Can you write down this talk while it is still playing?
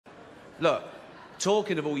Look,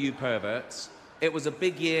 talking of all you perverts, it was a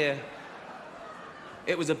big year.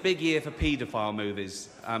 It was a big year for paedophile movies.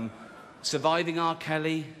 Surviving R.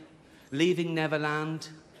 Kelly, Leaving Neverland,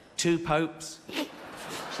 Two Popes.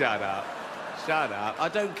 Shut up. Shut up. I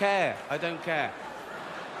don't care. I don't care.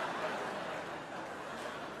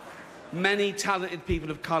 Many talented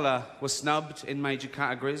people of colour were snubbed in major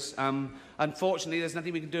categories. Unfortunately, there's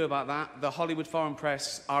nothing we can do about that. The Hollywood foreign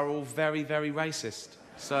press are all very, very racist.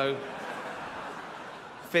 So,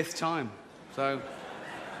 fifth time. So,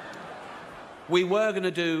 we were going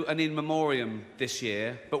to do an in memoriam this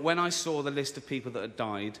year, but when I saw the list of people that had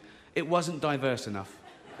died, it wasn't diverse enough.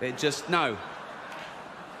 It just, no.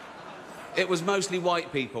 It was mostly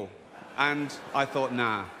white people. And I thought,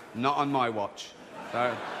 nah, not on my watch.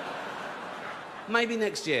 So, maybe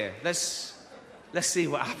next year. Let's see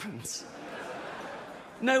what happens.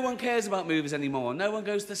 No one cares about movies anymore. No one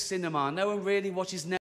goes to the cinema. No one really watches Netflix.